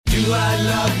Do I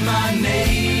love my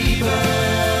neighbor?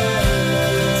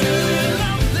 Do you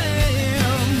love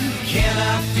them? Can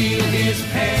I feel his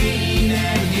pain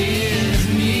and his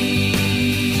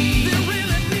need? They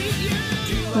really need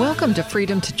you. Welcome to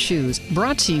Freedom to Choose,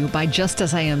 brought to you by Just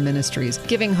As I Am Ministries,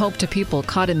 giving hope to people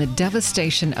caught in the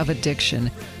devastation of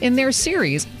addiction. In their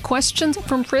series, Questions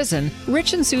from Prison,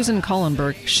 Rich and Susan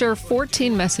Collenberg share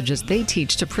 14 messages they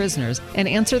teach to prisoners and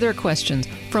answer their questions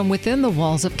from within the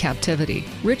walls of captivity.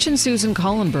 Rich and Susan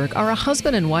Collenberg are a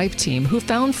husband and wife team who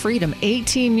found freedom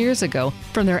 18 years ago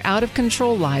from their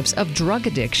out-of-control lives of drug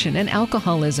addiction and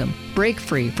alcoholism. Break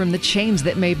free from the chains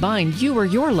that may bind you or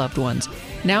your loved ones.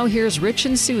 Now here's Rich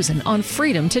and Susan on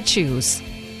Freedom to Choose.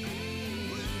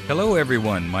 Hello,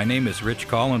 everyone. My name is Rich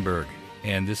Collenberg,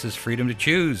 and this is Freedom to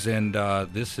Choose, and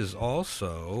this is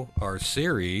also our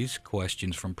series,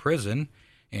 Questions from Prison.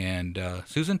 And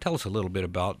Susan, tell us a little bit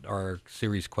about our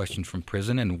series, Questions from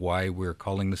Prison, and why we're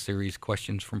calling the series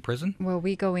Questions from Prison. Well,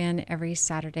 we go in every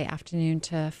Saturday afternoon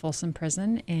to Folsom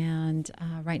Prison, and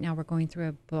right now we're going through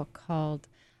a book called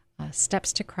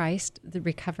Steps to Christ, the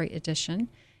Recovery Edition.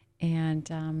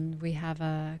 And we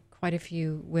have quite a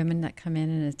few women that come in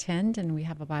and attend, and we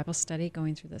have a Bible study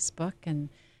going through this book and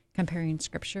comparing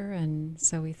Scripture, and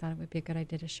so we thought it would be a good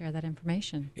idea to share that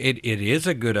information. It is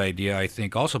a good idea, I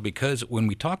think, also because when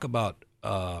we talk about,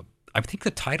 I think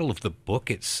the title of the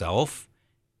book itself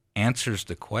answers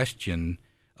the question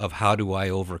of how do I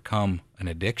overcome an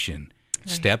addiction? Right.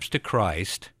 Steps to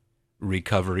Christ,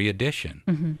 Recovery Edition.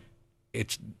 Mm-hmm.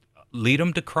 It's lead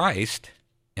them to Christ,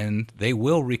 and they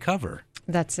will recover.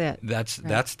 That's it.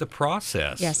 That's the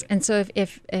process. Yes, and so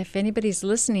if anybody's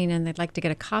listening and they'd like to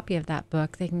get a copy of that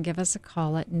book, they can give us a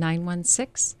call at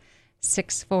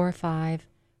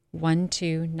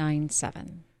 916-645-1297.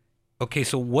 Okay,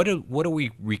 so what are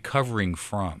we recovering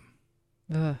from?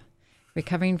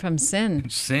 Recovering from sin.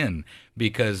 Sin,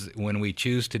 because when we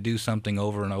choose to do something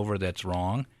over and over that's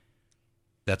wrong,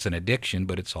 that's an addiction,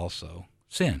 but it's also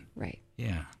sin. Right.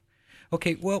 Yeah.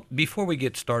 Okay, well, before we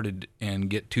get started and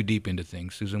get too deep into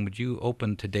things, Susan, would you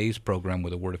open today's program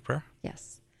with a word of prayer?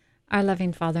 Yes. Our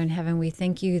loving Father in heaven, we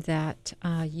thank you that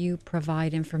you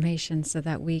provide information so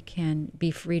that we can be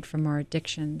freed from our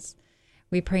addictions.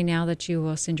 We pray now that you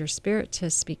will send your Spirit to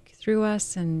speak through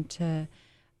us and to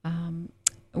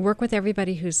work with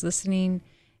everybody who's listening,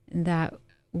 and that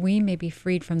we may be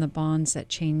freed from the bonds that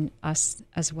chain us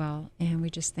as well. And we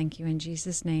just thank you in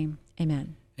Jesus' name.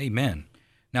 Amen. Amen.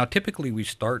 Now, typically we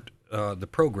start the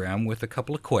program with a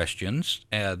couple of questions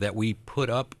that we put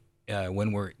up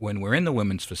when we're in the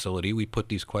women's facility. We put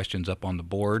these questions up on the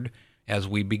board as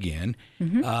we begin.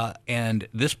 Mm-hmm. And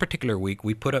this particular week,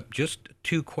 we put up just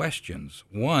two questions.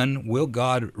 One, will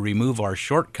God remove our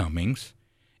shortcomings?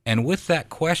 And with that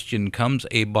question comes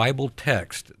a Bible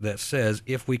text that says,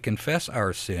 if we confess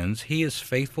our sins, He is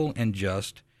faithful and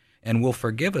just and will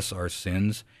forgive us our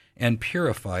sins and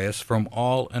purify us from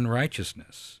all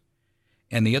unrighteousness.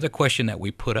 And the other question that we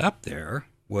put up there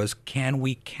was, can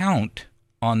we count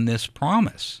on this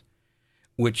promise?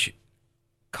 Which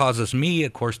causes me,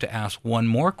 of course, to ask one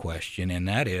more question, and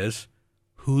that is,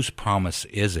 whose promise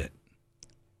is it?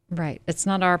 Right. It's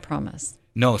not our promise.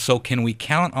 No, so can we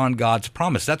count on God's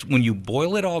promise? That's when you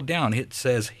boil it all down, it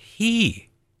says He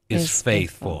is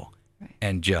faithful. Right.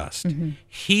 And just. Mm-hmm.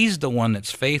 He's the one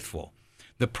that's faithful.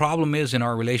 The problem is in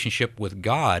our relationship with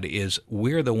God is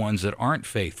we're the ones that aren't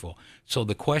faithful. So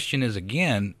the question is,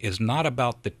 again, is not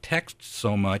about the text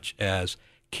so much as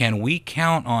can we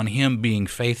count on Him being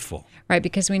faithful? Right,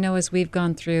 because we know as we've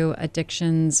gone through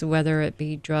addictions, whether it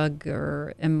be drug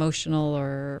or emotional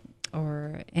or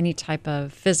any type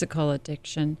of physical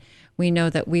addiction, we know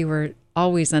that we were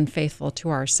always unfaithful to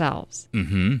ourselves.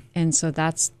 Mm-hmm. And so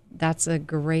that's a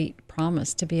great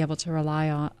promise to be able to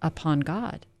rely upon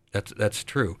God. That's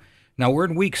true. Now, we're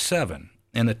in week 7,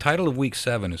 and the title of week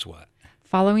 7 is what?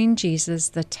 Following Jesus,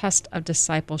 the test of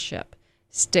discipleship.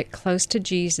 Stick close to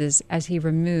Jesus as He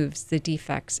removes the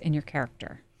defects in your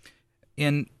character.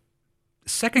 In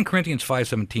 2 Corinthians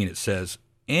 5:17, it says,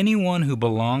 anyone who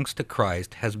belongs to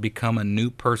Christ has become a new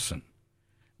person.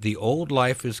 The old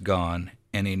life is gone,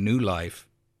 and a new life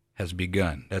has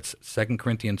begun. That's 2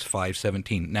 Corinthians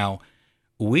 5:17. Now,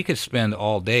 we could spend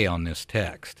all day on this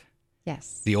text.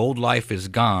 Yes. The old life is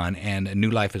gone and a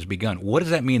new life has begun. What does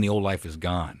that mean, the old life is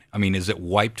gone? I mean, is it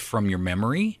wiped from your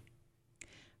memory?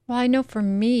 Well, I know for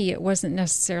me, it wasn't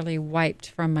necessarily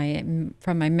wiped from my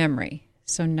memory,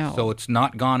 so no. So it's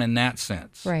not gone in that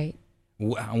sense. Right.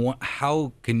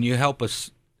 How can you help us?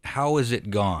 How is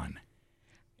it gone?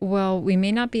 Well, we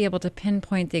may not be able to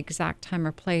pinpoint the exact time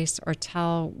or place or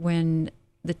tell when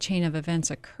the chain of events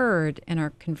occurred in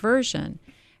our conversion,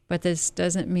 But this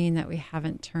doesn't mean that we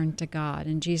haven't turned to God.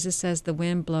 And Jesus says the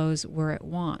wind blows where it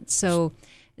wants. So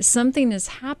something is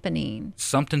happening.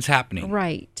 Something's happening.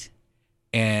 Right.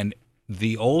 And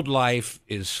the old life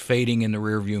is fading in the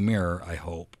rearview mirror, I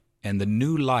hope. And the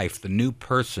new life, the new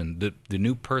person, the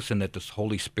new person that the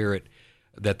Holy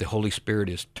Spirit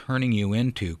is turning you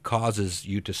into causes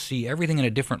you to see everything in a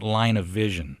different line of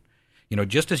vision. You know,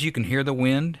 just as you can hear the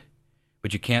wind,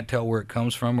 but you can't tell where it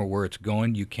comes from or where it's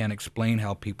going, you can't explain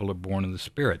how people are born of the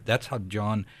Spirit. That's how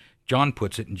John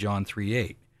puts it in John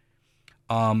 3:8.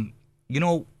 You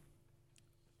know,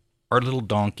 our little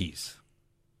donkeys.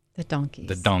 The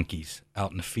donkeys out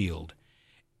in the field.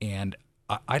 And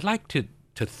I'd like to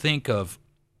think of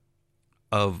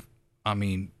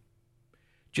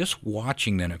just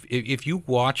watching them. If you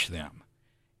watch them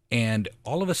and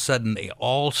all of a sudden they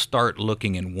all start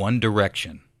looking in one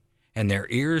direction and their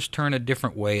ears turn a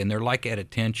different way and they're like at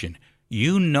attention,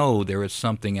 you know there is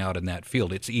something out in that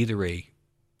field. It's either a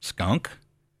skunk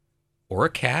or a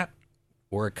cat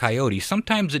or a coyote,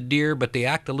 sometimes a deer, but they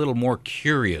act a little more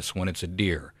curious when it's a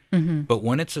deer. Mm-hmm. But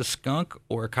when it's a skunk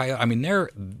or a coyote, I mean,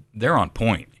 they're on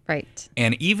point. Right.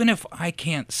 And even if I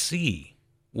can't see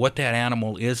what that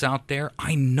animal is out there,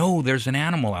 I know there's an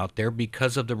animal out there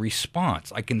because of the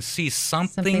response. I can see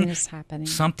something is happening.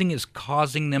 Something is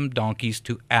causing them donkeys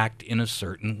to act in a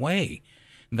certain way.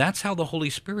 That's how the Holy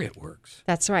Spirit works.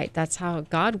 That's right. That's how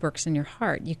God works in your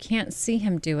heart. You can't see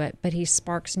him do it, but he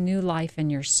sparks new life in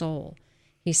your soul.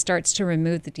 He starts to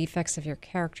remove the defects of your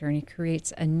character, and he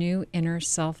creates a new inner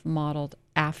self modeled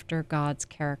after God's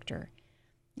character.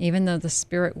 Even though the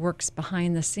Spirit works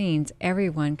behind the scenes,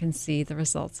 everyone can see the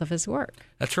results of his work.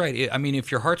 That's right. I mean, if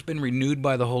your heart's been renewed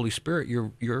by the Holy Spirit,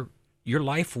 your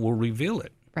life will reveal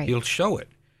it. Right. He'll show it.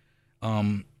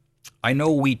 I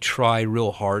know we try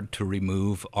real hard to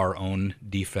remove our own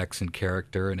defects in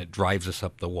character, and it drives us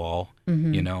up the wall,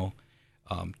 you know.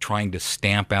 Trying to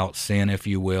stamp out sin, if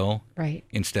you will, right,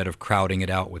 instead of crowding it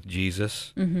out with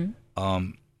Jesus.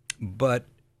 But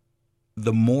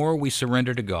the more we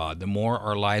surrender to God, the more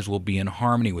our lives will be in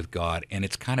harmony with God, and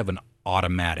it's kind of an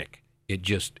automatic.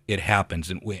 It happens,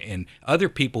 and other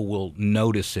people will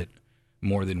notice it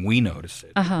more than we notice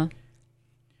it.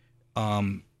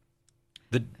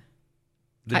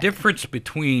 The difference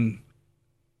between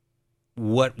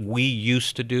what we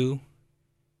used to do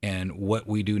and what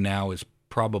we do now is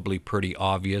probably pretty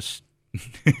obvious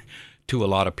to a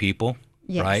lot of people,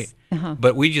 yes. Right?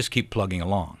 But we just keep plugging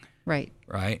along. Right.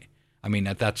 Right? I mean,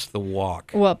 that's the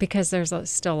walk. Well, because there's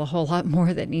still a whole lot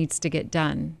more that needs to get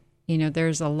done. You know,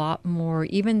 there's a lot more,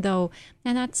 even though,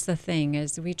 and that's the thing,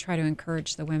 is we try to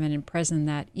encourage the women in prison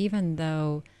that even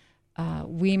though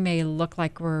we may look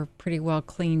like we're pretty well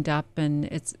cleaned up and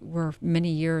we're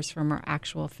many years from our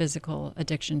actual physical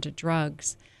addiction to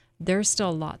drugs, there's still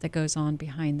a lot that goes on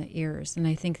behind the ears. And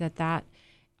I think that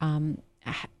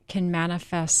can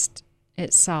manifest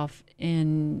itself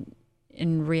in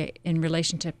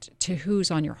relationship to who's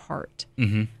on your heart.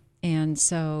 Mm-hmm. And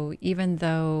so even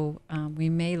though we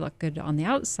may look good on the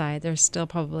outside, there's still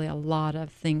probably a lot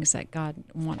of things that God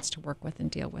wants to work with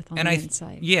and deal with on the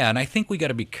inside. Yeah, and I think we got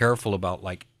to be careful about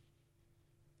like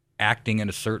acting in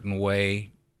a certain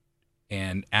way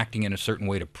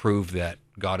to prove that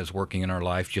God is working in our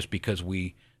life just because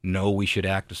we know we should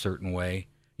act a certain way.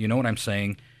 You know what I'm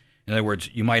saying? In other words,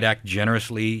 you might act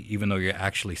generously even though you're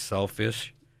actually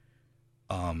selfish,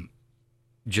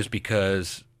 just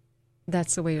because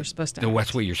that's the way you're supposed to act.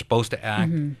 That's the way you're supposed to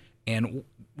act. Mm-hmm. And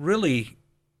really,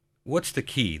 what's the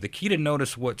key? The key to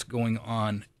notice what's going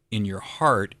on in your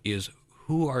heart is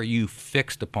who are you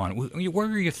fixed upon? Where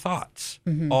are your thoughts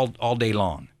all day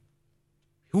long?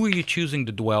 Who are you choosing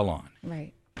to dwell on?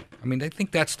 Right. I mean, I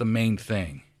think that's the main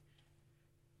thing.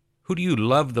 Who do you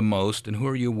love the most, and who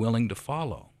are you willing to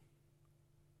follow?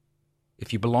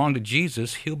 If you belong to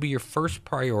Jesus, he'll be your first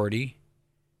priority.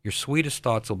 Your sweetest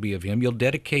thoughts will be of him. You'll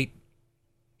dedicate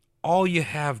all you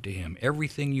have to him,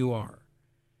 everything you are.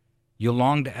 You'll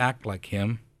long to act like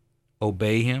him,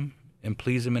 obey him, and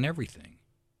please him in everything.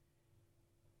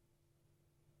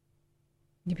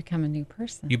 You become a new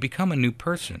person. You become a new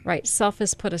person. Right. Self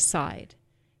is put aside.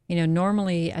 You know,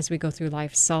 normally as we go through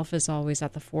life, self is always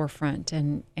at the forefront,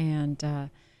 and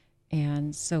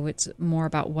so it's more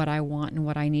about what I want and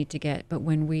what I need to get. But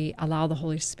when we allow the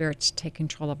Holy Spirit to take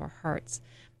control of our hearts,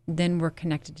 then we're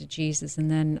connected to Jesus,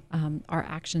 and then our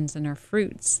actions and our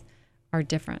fruits are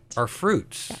different. Our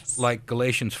fruits, yes. Like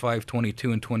Galatians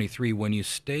 5:22 and 23, when you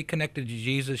stay connected to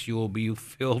Jesus, you will be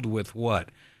filled with what?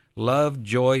 Love,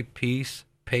 joy, peace,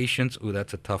 patience, ooh,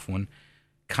 that's a tough one,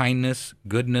 kindness,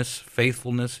 goodness,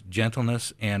 faithfulness,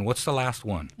 gentleness, and what's the last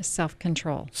one?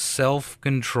 Self-control,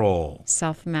 Self-control.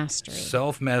 self-mastery.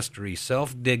 Self-mastery,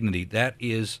 self-dignity. That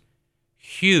is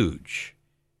huge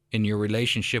in your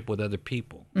relationship with other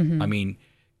people. I mean,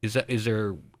 is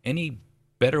there any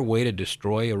better way to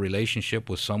destroy a relationship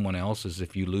with someone else is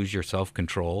if you lose your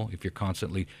self-control, if you're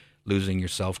constantly losing your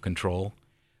self-control?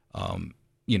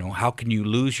 How can you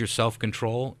lose your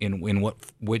self-control? In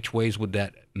which ways would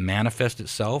that manifest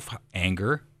itself?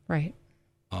 Anger, Right.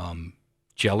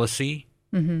 jealousy,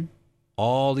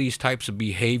 all these types of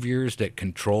behaviors that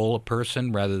control a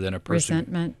person rather than a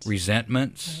person.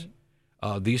 Resentments.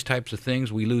 These types of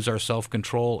things, we lose our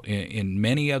self-control in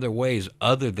many other ways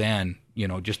other than,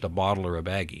 just a bottle or a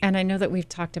baggie. And I know that we've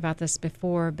talked about this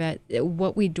before, but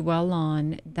what we dwell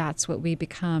on, that's what we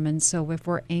become. And so if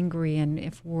we're angry and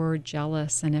if we're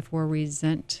jealous and if we're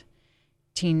resenting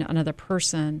another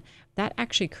person, that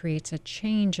actually creates a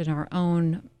change in our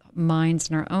own minds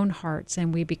and our own hearts,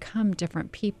 and we become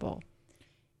different people.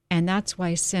 And that's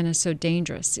why sin is so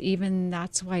dangerous. Even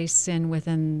that's why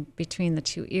sin between the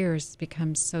two ears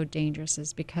becomes so dangerous,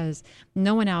 is because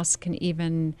no one else can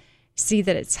even see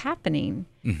that it's happening.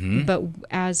 But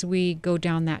as we go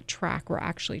down that track, we're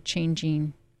actually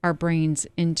changing our brains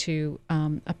into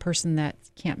a person that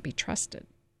can't be trusted.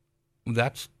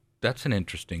 That's an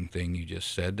interesting thing you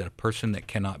just said, that a person that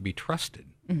cannot be trusted.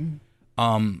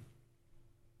 How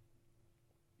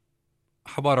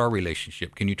about our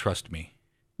relationship? Can you trust me?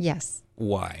 Yes.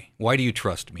 Why? Why do you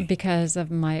trust me? Because of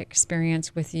my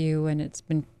experience with you, and it's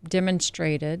been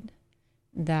demonstrated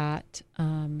that,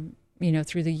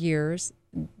 through the years,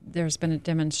 there's been a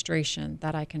demonstration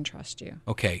that I can trust you.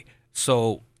 Okay,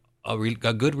 so a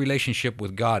good relationship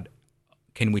with God,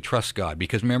 can we trust God?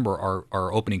 Because remember,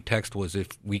 our opening text was, if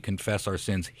we confess our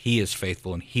sins, He is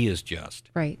faithful and He is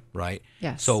just. Right. Right?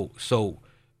 Yes. So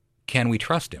can we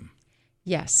trust Him?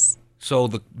 Yes. So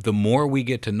the more we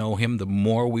get to know Him, the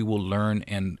more we will learn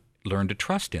to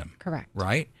trust Him. Correct.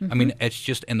 Right? I mean, it's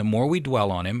just, and the more we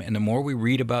dwell on Him, and the more we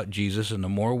read about Jesus, and the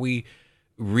more we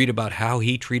read about how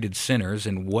He treated sinners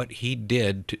and what He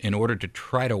did in order to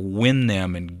try to win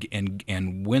them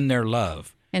and win their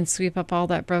love. And sweep up all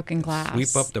that broken glass.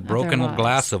 Sweep up the broken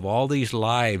glass of all these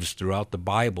lives throughout the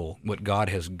Bible, what God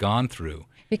has gone through.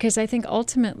 Because I think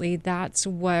ultimately that's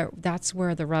where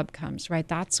the rub comes, right?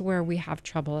 That's where we have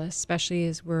trouble, especially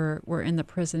as we're in the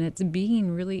prison. It's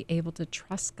being really able to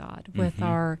trust God with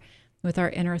our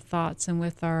inner thoughts and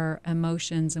with our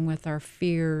emotions and with our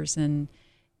fears and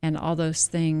all those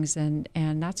things. And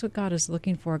that's what God is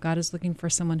looking for. God is looking for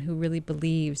someone who really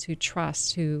believes, who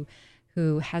trusts, who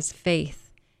has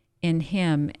faith in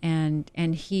Him, and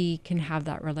He can have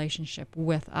that relationship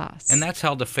with us. And that's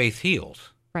how the faith heals.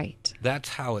 Right. That's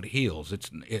how it heals.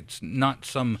 It's not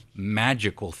some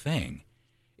magical thing.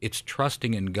 It's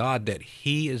trusting in God that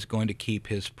He is going to keep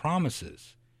His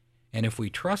promises. And if we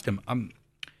trust Him,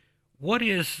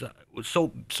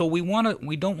 so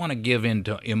we don't want to give in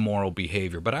to immoral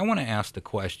behavior, but I want to ask the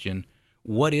question,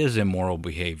 what is immoral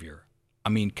behavior? I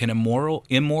mean, can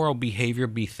immoral behavior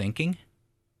be thinking?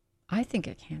 I think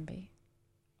it can be.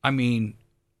 I mean,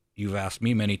 you've asked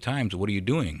me many times, what are you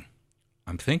doing?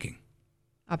 I'm thinking.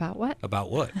 About what?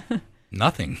 About what?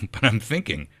 Nothing, but I'm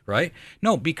thinking, right?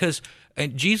 No, because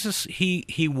Jesus,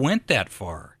 he went that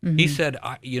far. He said,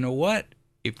 you know what?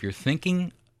 If you're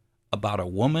thinking about a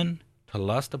woman to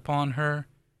lust upon her,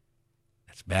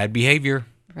 that's bad behavior.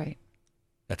 Right.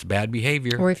 That's bad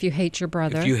behavior. Or if you hate your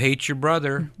brother. If you hate your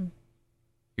brother,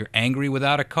 you're angry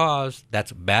without a cause,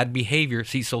 that's bad behavior.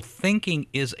 See, so thinking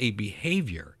is a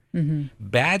behavior.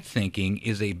 Bad thinking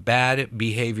is a bad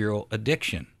behavioral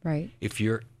addiction. Right. If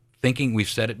you're thinking, we've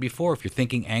said it before, if you're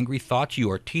thinking angry thoughts,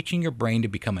 you are teaching your brain to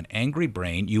become an angry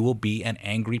brain. You will be an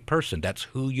angry person. That's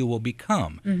who you will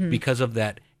become because of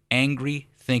that angry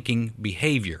thinking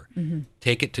behavior.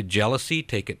 Take it to jealousy,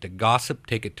 take it to gossip,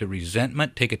 take it to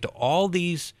resentment, take it to all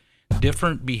these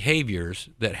different behaviors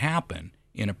that happen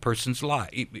in a person's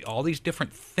life. All these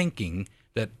different thinking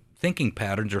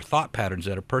patterns or thought patterns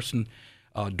that a person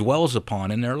dwells upon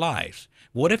in their lives.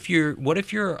 What if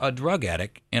you're a drug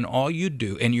addict and all you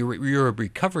do, and you're a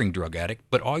recovering drug addict,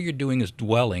 but all you're doing is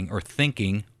dwelling or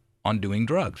thinking on doing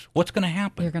drugs? What's going to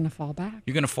happen? You're going to fall back.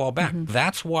 You're going to fall back.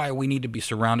 That's why we need to be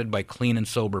surrounded by clean and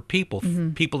sober people,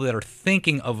 people that are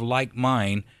thinking of like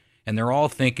mind, and they're all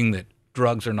thinking that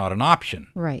drugs are not an option.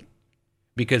 Right.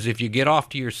 Because if you get off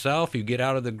to yourself, you get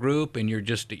out of the group, and you're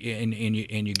just and you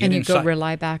get and you inside, go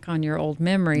rely back on your old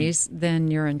memories, then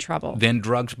you're in trouble. Then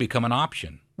drugs become an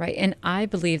option. Right. And I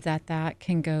believe that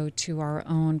can go to our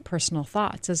own personal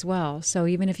thoughts as well. So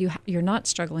even if you're not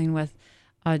struggling with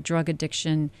drug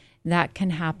addiction, that can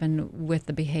happen with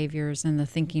the behaviors and the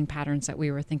thinking patterns that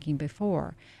we were thinking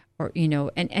before. Or,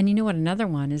 and you know what, another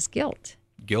one is guilt.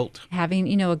 Guilt.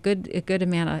 Having, a good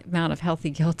amount of healthy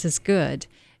guilt is good,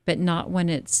 but not when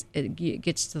it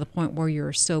gets to the point where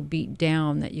you're so beat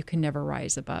down that you can never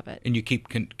rise above it. And you keep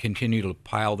continue to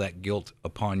pile that guilt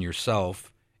upon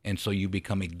yourself, and so you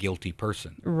become a guilty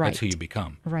person. Right. That's who you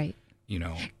become. Right.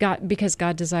 Because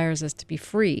God desires us to be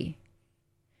free.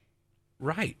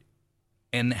 Right.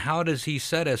 And how does he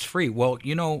set us free? Well,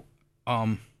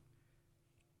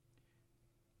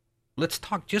 let's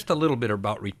talk just a little bit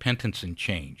about repentance and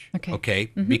change. Okay.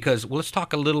 Mm-hmm. Because let's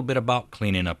talk a little bit about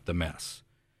cleaning up the mess.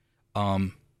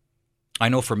 I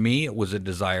know for me, it was a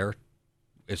desire.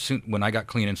 When I got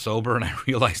clean and sober and I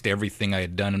realized everything I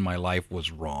had done in my life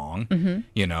was wrong,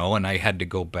 and I had to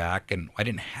go back, and I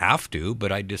didn't have to,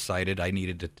 but I decided I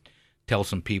needed to tell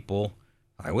some people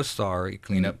I was sorry,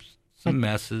 clean up some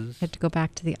messes. Had to go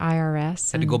back to the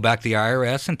IRS. Had to go back to the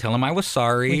IRS and tell them I was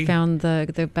sorry. We found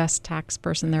the best tax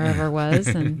person there ever was.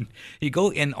 And you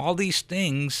go, and all these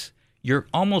things, you're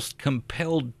almost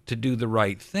compelled to do the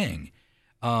right thing.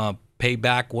 Pay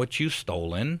back what you've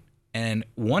stolen. And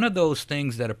one of those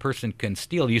things that a person can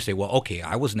steal, you say, well, okay,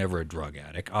 I was never a drug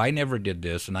addict. I never did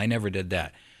this and I never did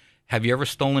that. Have you ever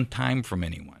stolen time from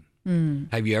anyone?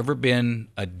 Have you ever been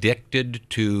addicted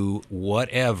to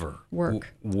whatever? Work,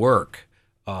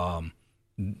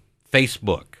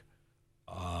 Facebook,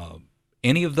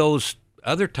 any of those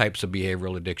other types of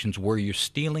behavioral addictions where you're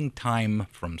stealing time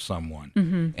from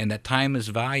someone, and that time is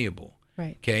valuable.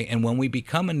 Right. Okay, and when we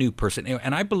become a new person,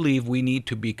 and I believe we need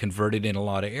to be converted in a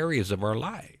lot of areas of our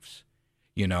lives.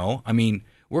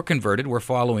 We're converted, we're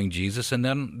following Jesus, and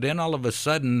then all of a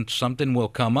sudden something will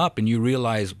come up and you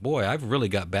realize, boy, I've really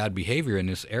got bad behavior in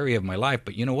this area of my life,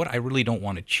 but you know what? I really don't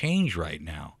want to change right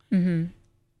now. And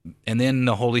then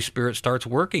the Holy Spirit starts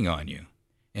working on you,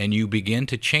 and you begin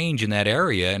to change in that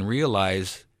area and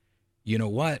realize, you know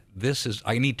what?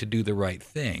 I need to do the right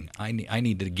thing. I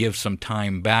need to give some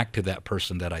time back to that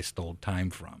person that I stole time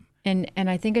from. And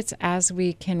I think it's as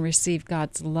we can receive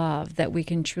God's love that we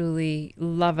can truly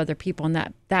love other people,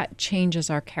 and that changes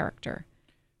our character.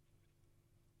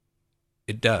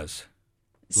 It does.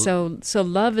 So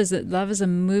love is a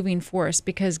moving force,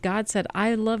 because God said,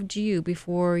 "I loved you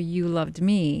before you loved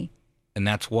me." And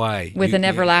that's why with an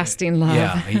everlasting love.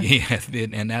 Yeah,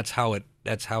 and that's how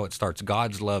it starts.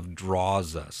 God's love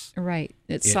draws us. Right.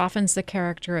 It softens the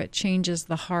character. It changes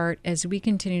the heart. As we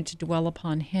continue to dwell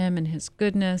upon Him and His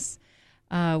goodness,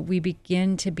 we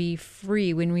begin to be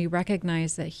free. When we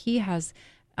recognize that He has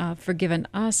forgiven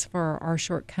us for our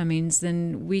shortcomings,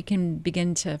 then we can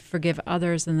begin to forgive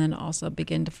others, and then also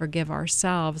begin to forgive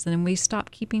ourselves. And then we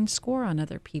stop keeping score on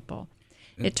other people.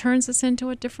 It turns us into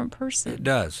a different person. It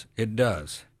does. It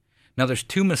does. Now, there's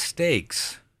two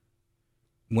mistakes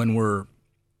when we're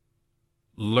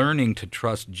learning to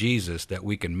trust Jesus that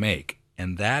we can make.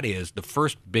 And that is, the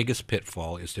first biggest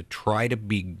pitfall is to try to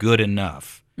be good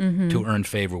enough to earn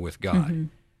favor with God.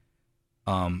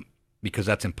 Because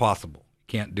that's impossible.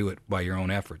 You can't do it by your own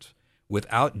efforts.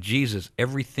 Without Jesus,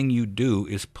 everything you do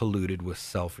is polluted with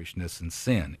selfishness and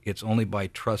sin. It's only by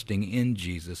trusting in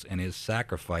Jesus and His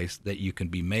sacrifice that you can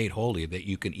be made holy, that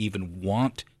you can even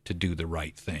want to do the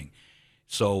right thing.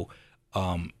 So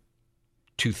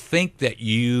to think that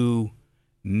you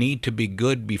need to be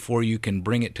good before you can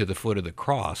bring it to the foot of the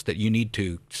cross, that you need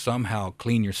to somehow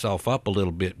clean yourself up a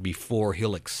little bit before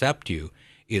He'll accept you,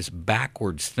 is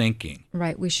backwards thinking.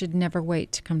 Right. We should never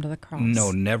wait to come to the cross.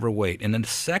 No, never wait. And then the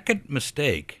second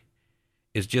mistake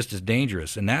is just as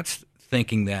dangerous, and that's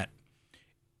thinking that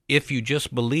if you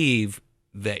just believe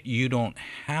that you don't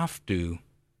have to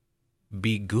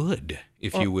be good,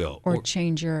 if you will, or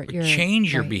change your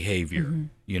right. behavior.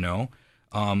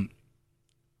 A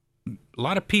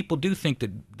lot of people do think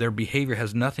that their behavior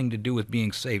has nothing to do with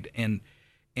being saved, and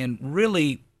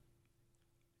really,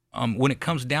 when it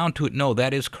comes down to it, no,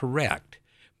 that is correct.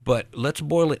 But let's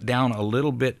boil it down a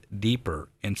little bit deeper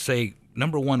and say,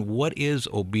 number one, what is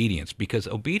obedience? Because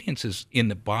obedience is in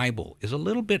the Bible is a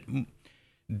little bit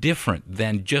different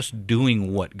than just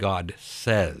doing what God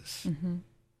says.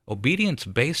 Obedience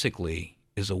basically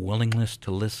is a willingness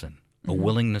to listen, a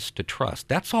willingness to trust.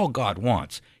 That's all God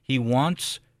wants. He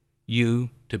wants you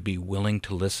to be willing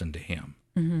to listen to Him.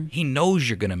 He knows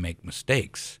you're going to make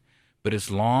mistakes. But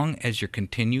as long as you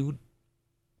continue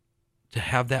to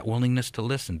have that willingness to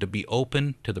listen, to be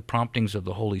open to the promptings of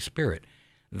the Holy Spirit,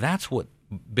 that's what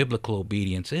biblical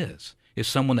obedience is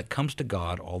someone that comes to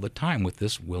God all the time with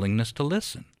this willingness to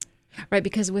listen. Right,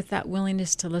 because with that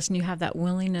willingness to listen, you have that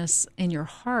willingness in your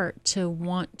heart to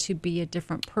want to be a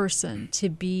different person, to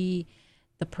be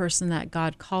the person that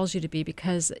God calls you to be,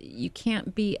 because you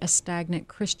can't be a stagnant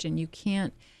Christian. You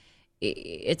can't,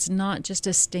 it's not just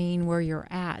a staying where you're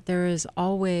at. There is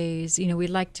always, we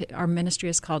like to, our ministry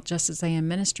is called Just As I Am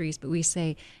Ministries, but we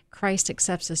say Christ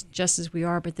accepts us just as we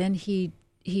are, but then he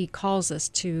calls us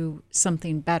to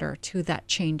something better, to that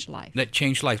changed life. That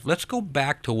changed life. Let's go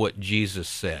back to what Jesus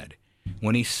said.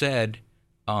 When he said,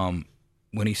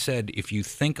 if you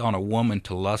think on a woman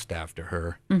to lust after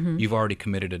her, you've already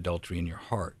committed adultery in your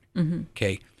heart.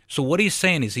 Okay? So what he's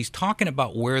saying is he's talking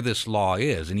about where this law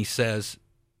is, and he says,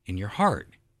 in your heart.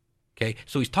 Okay?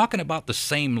 So he's talking about the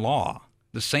same law.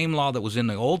 The same law that was in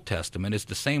the Old Testament is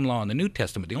the same law in the New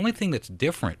Testament. The only thing that's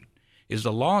different is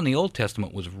the law in the Old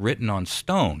Testament was written on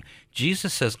stone.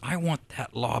 Jesus says, I want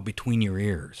that law between your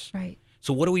ears. Right.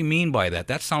 So what do we mean by that?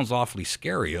 That sounds awfully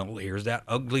scary. Oh, here's that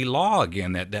ugly law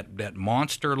again, that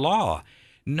monster law.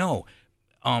 No.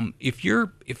 If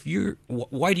you're,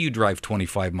 why do you drive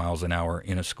 25 miles an hour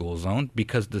in a school zone?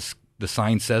 Because the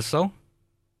sign says so?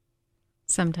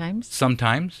 Sometimes.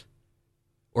 Sometimes.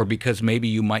 Or because maybe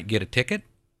you might get a ticket?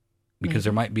 Because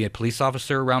there might be a police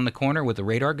officer around the corner with a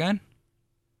radar gun?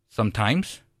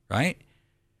 Sometimes, right?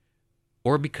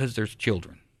 Or because there's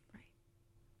children. Right.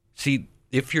 See,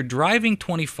 if you're driving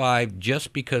 25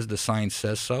 just because the sign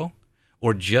says so,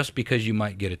 or just because you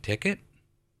might get a ticket,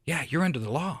 yeah, you're under the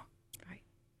law. Right.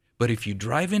 But if you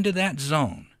drive into that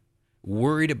zone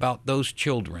worried about those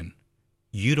children,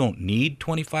 you don't need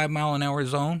 25-mile-an-hour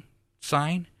zone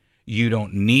sign. You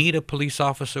don't need a police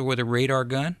officer with a radar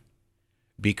gun,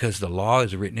 because the law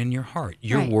is written in your heart.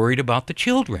 You're Right. worried about the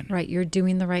children. Right. You're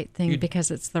doing the right thing because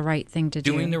it's the right thing to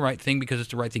do. Doing the right thing because it's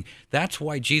the right thing. That's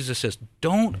why Jesus says,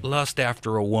 don't lust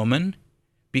after a woman,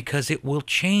 because it will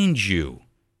change you.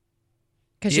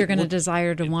 Because you're going to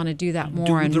desire to want to do that more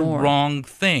Do and the more. wrong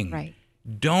thing. Right.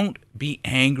 Don't be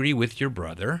angry with your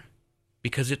brother,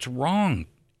 because it's wrong.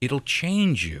 It'll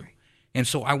change you. And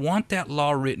so I want that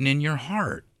law written in your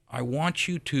heart. I want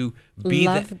you to be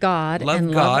Love God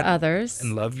and love others.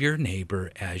 and love your neighbor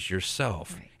as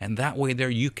yourself. Right. And that way there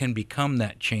you can become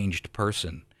that changed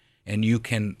person, and you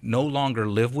can no longer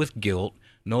live with guilt.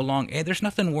 There's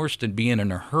nothing worse than being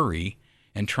in a hurry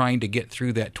and trying to get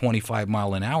through that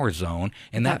 25-mile-an-hour zone,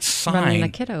 and that sign, running a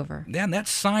kid over. then that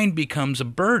sign becomes a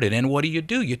burden. And what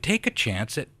do? You take a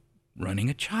chance at running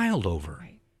a child over.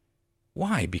 Right.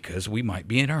 Why? Because we might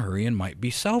be in a hurry and might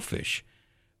be selfish.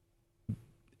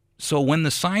 So when the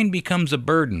sign becomes a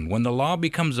burden, when the law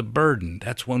becomes a burden,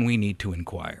 that's when we need to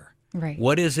inquire. Right.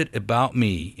 What is it about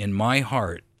me in my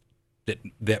heart that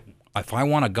if I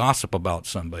want to gossip about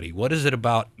somebody, what is it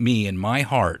about me in my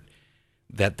heart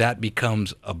that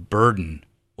becomes a burden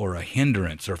or a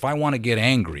hindrance? Or if I want to get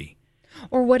angry,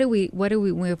 Or what do we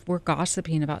if we're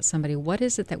gossiping about somebody, what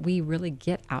is it that we really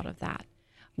get out of that?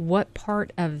 What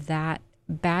part of that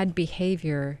bad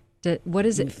behavior, what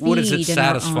does it feed what is it in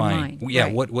our own satisfying? mind? Yeah,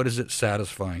 Right. what is it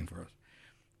satisfying for us?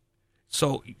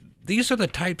 So these are the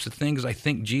types of things I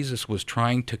think Jesus was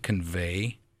trying to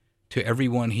convey to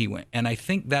everyone he went. And I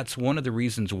think that's one of the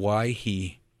reasons why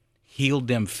he healed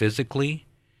them physically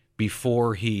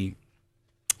before he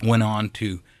went on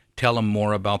to tell them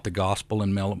more about the gospel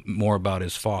and more about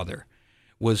his Father.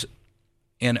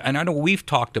 And I know we've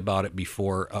talked about it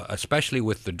before, especially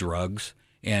with the drugs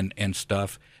and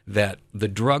stuff, that the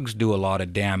drugs do a lot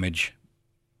of damage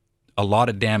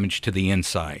to the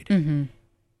inside. Mm-hmm.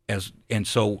 And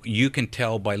so you can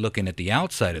tell by looking at the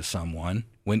outside of someone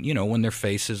when their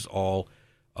face is all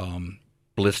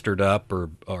blistered up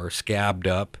or scabbed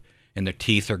up and their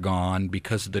teeth are gone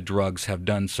because the drugs have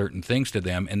done certain things to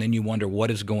them, and then you wonder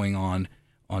what is going on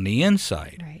the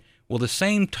inside. Right. Well, the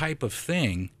same type of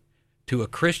thing to a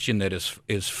Christian that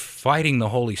is fighting the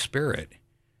Holy Spirit,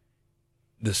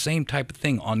 the same type of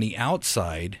thing on the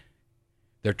outside.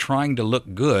 They're trying to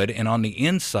look good, and on the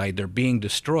inside, they're being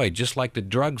destroyed, just like the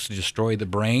drugs destroy the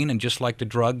brain, and just like the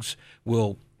drugs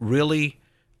will really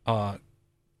cause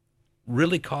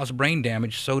brain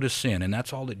damage, so does sin. And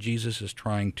that's all that Jesus is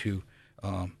trying to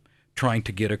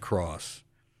get across.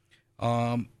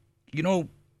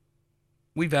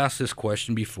 We've asked this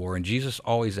question before, and Jesus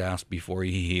always asked before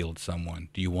he healed someone,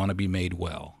 do you want to be made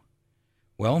well?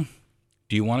 Well,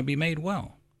 do you want to be made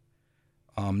well?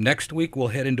 Next week, we'll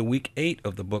head into week 8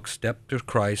 of the book Step to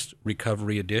Christ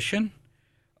Recovery Edition.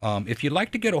 If you'd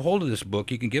like to get a hold of this book,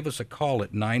 you can give us a call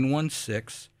at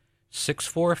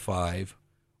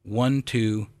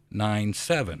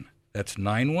 916-645-1297. That's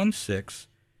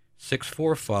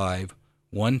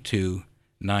 916-645-1297.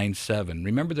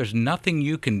 Remember, there's nothing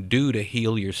you can do to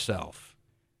heal yourself.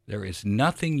 There is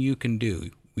nothing you can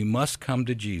do. We must come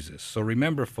to Jesus. So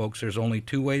remember, folks, there's only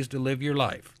two ways to live your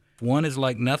life. One is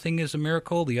like nothing is a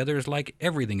miracle. The other is like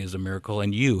everything is a miracle,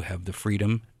 and you have the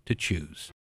freedom to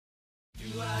choose.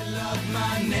 Do I love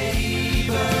my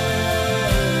neighbor?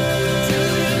 Do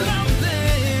you love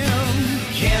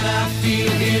them? Can I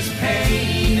feel his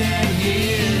pain and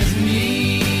his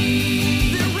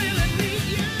need? They really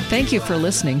need you. Thank you for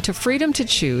listening to Freedom to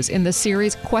Choose in the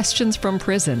series Questions from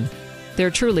Prison.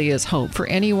 There truly is hope for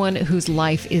anyone whose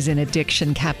life is in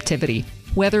addiction captivity.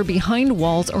 Whether behind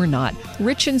walls or not,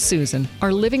 Rich and Susan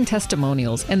are living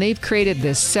testimonials, and they've created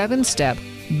this 7-step,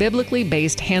 biblically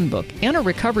based handbook and a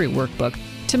recovery workbook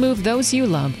to move those you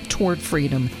love toward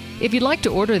freedom. If you'd like to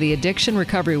order the Addiction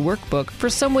Recovery Workbook for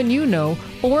someone you know,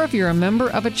 or if you're a member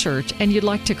of a church and you'd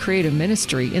like to create a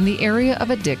ministry in the area of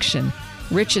addiction,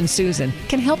 Rich and Susan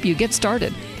can help you get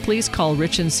started. Please call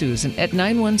Rich and Susan at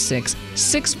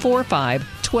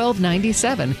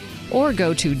 916-645-1297 or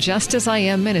go to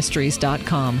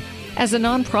justasIamministries.com. As a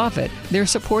nonprofit, they're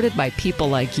supported by people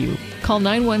like you. Call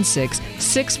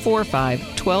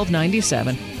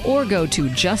 916-645-1297 or go to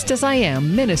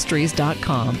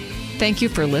justasIamministries.com. Thank you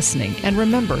for listening, and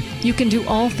remember, you can do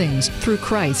all things through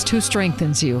Christ who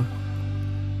strengthens you.